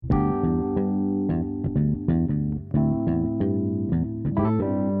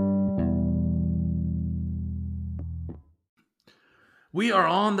We are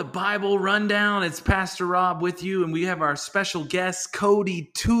on the Bible Rundown. It's Pastor Rob with you, and we have our special guest, Cody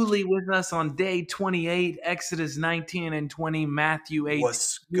Tooley, with us on day 28, Exodus 19 and 20, Matthew 8.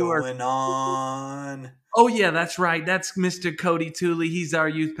 What's You are. going on? Oh, yeah, that's right. That's Mr. Cody Tooley. He's our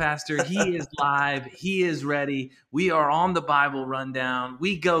youth pastor. He is live. He is ready. We are on the Bible Rundown.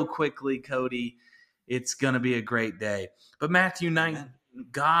 We go quickly, Cody. It's going to be a great day. But Matthew 19, Amen.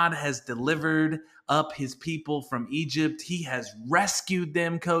 God has delivered up his people from Egypt. He has rescued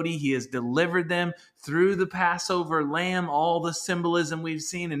them, Cody. He has delivered them through the Passover lamb, all the symbolism we've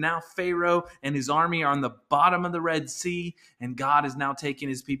seen. And now Pharaoh and his army are on the bottom of the Red Sea. And God is now taking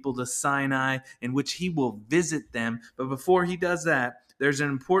his people to Sinai, in which he will visit them. But before he does that, there's an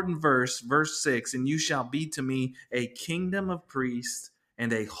important verse, verse 6, and you shall be to me a kingdom of priests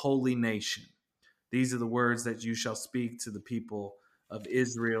and a holy nation. These are the words that you shall speak to the people of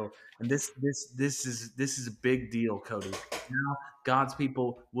Israel. And this is a big deal, Cody. Now God's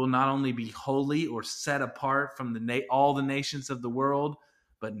people will not only be holy or set apart from all the nations of the world,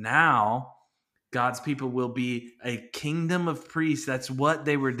 but now God's people will be a kingdom of priests. That's what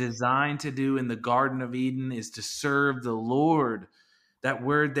they were designed to do in the Garden of Eden, is to serve the Lord. That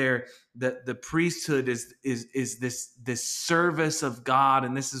word there, the priesthood is this service of God,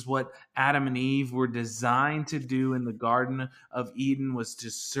 and this is what Adam and Eve were designed to do in the Garden of Eden, was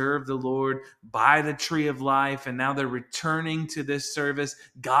to serve the Lord by the tree of life. And now they're returning to this service.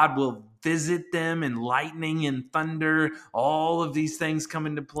 God will visit them in lightning and thunder. All of these things come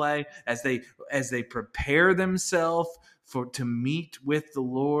into play as they prepare themselves to meet with the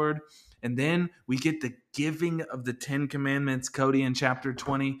Lord. And then we get the giving of the 10 Commandments. Cody, in chapter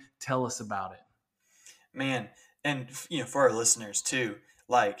 20, tell us about it. Man, and for our listeners too,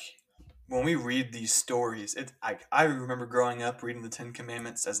 like when we read these stories, I remember growing up reading the Ten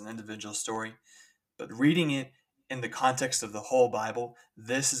Commandments as an individual story, but reading it in the context of the whole Bible,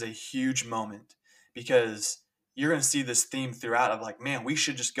 this is a huge moment because you're going to see this theme throughout of like, man, we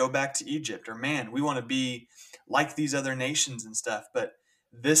should just go back to Egypt, or man, we want to be like these other nations and stuff. But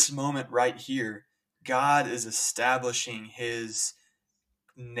this moment right here, God is establishing his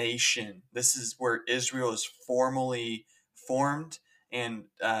nation. This is where Israel is formally formed and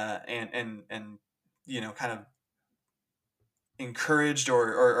kind of encouraged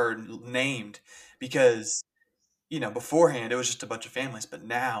or named, because beforehand it was just a bunch of families, but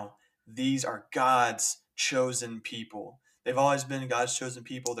now these are God's chosen people. They've always been God's chosen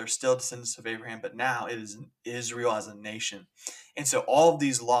people. They're still descendants of Abraham, but now it is Israel as a nation. And so all of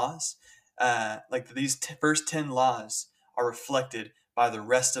these laws, like these first 10 laws, are reflected by the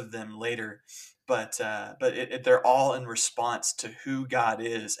rest of them later. But they're all in response to who God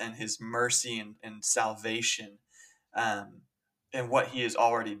is and his mercy and salvation. Um, and what he has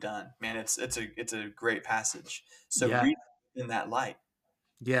already done. Man, it's a great passage. So Yeah. read in that light.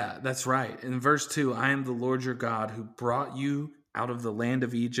 Yeah, that's right. In verse 2, I am the Lord your God who brought you out of the land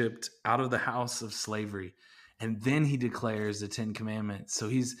of Egypt, out of the house of slavery. And then he declares the 10 Commandments. So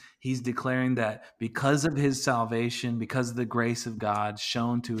he's declaring that because of his salvation, because of the grace of God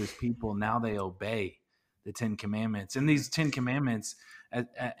shown to his people, now they obey the 10 Commandments. And these 10 Commandments,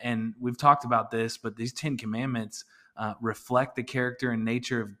 and we've talked about this, but these 10 Commandments reflect the character and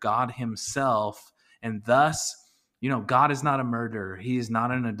nature of God himself. And thus, God is not a murderer. He is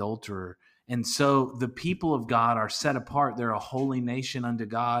not an adulterer. And so the people of God are set apart. They're a holy nation unto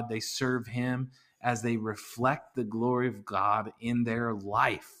God. They serve him as they reflect the glory of God in their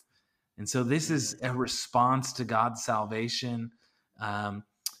life. And so this is a response to God's salvation,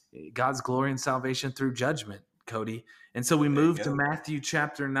 God's glory and salvation through judgment, Cody. And so we move to Matthew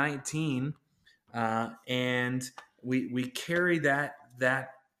chapter 19, and we carry that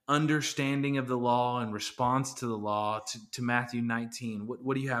understanding of the law and response to the law to Matthew 19.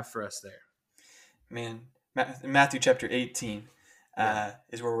 What do you have for us there? Man, Matthew chapter 18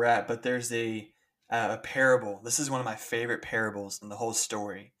 is where we're at. But there's a parable. This is one of my favorite parables in the whole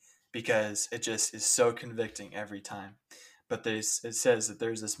story because it just is so convicting every time. But it says that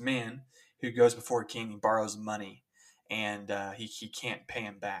there's this man who goes before a king and borrows money, and he can't pay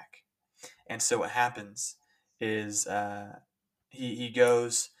him back. And so what happens is he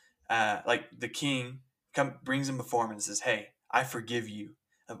goes, like the king brings him before him and says, "Hey, I forgive you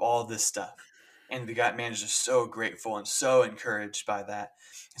of all this stuff." And the man is just so grateful and so encouraged by that.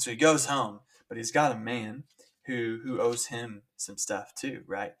 And so he goes home, but he's got a man who owes him some stuff too,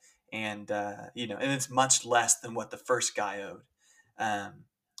 right? And and it's much less than what the first guy owed. Um,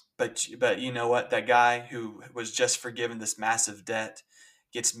 but you know what? That guy who was just forgiven this massive debt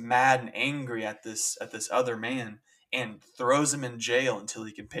gets mad and angry at this other man and throws him in jail until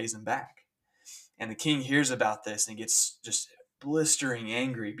he can pay him back. And the king hears about this and gets just blistering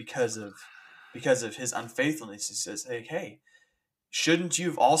angry because of his unfaithfulness. He says, hey, shouldn't you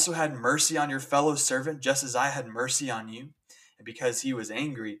have also had mercy on your fellow servant just as I had mercy on you? And because he was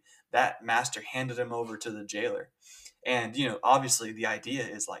angry, that master handed him over to the jailer. And, obviously the idea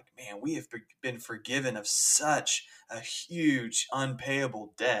is like, man, we have been forgiven of such a huge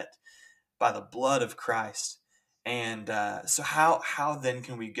unpayable debt by the blood of Christ. And so how then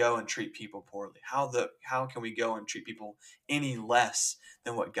can we go and treat people poorly? How can we go and treat people any less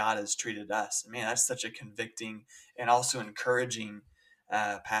than what God has treated us? Man, that's such a convicting and also encouraging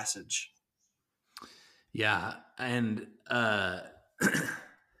passage. Yeah, and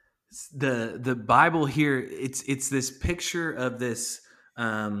the Bible here, it's this picture of this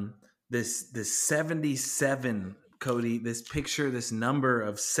 77, Cody, this picture, this number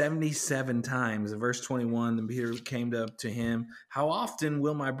of 77 times. Verse 21, then Peter came up to him, how often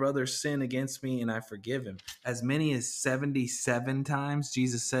will my brother sin against me and I forgive him? As many as 77 times.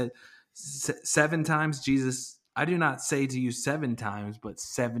 Jesus said, seven times. Jesus, I do not say to you seven times, but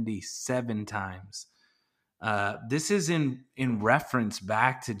 77 times. This is in reference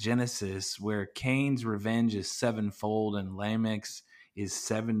back to Genesis, where Cain's revenge is sevenfold and Lamech's is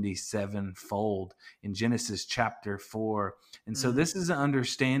 77-fold in Genesis chapter 4. And so Mm, this is an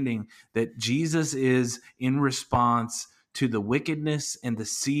understanding that Jesus is in response to the wickedness and the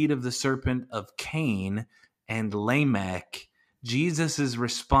seed of the serpent of Cain and Lamech. Jesus'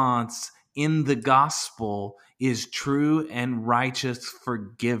 response in the gospel is true and righteous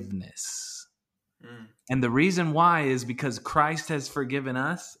forgiveness. mm, And the reason why is because Christ has forgiven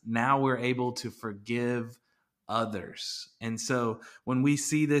us. Now we're able to forgive others. And so when we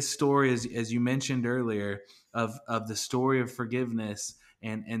see this story, as you mentioned earlier, of the story of forgiveness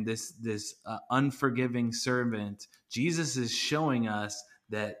and this unforgiving servant, Jesus is showing us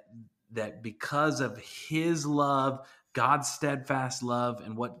that because of his love, God's steadfast love,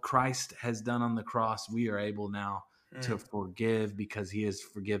 and what Christ has done on the cross, we are able now to mm. forgive because he has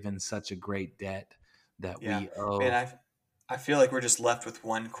forgiven such a great debt that Yeah, we man, owe. I feel like we're just left with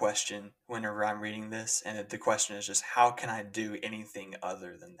one question whenever I'm reading this, and the question is just how can I do anything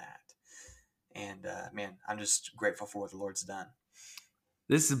other than that? And man, I'm just grateful for what the Lord's done.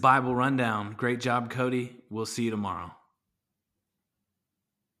 This is Bible Rundown. Great job, Cody. We'll see you tomorrow.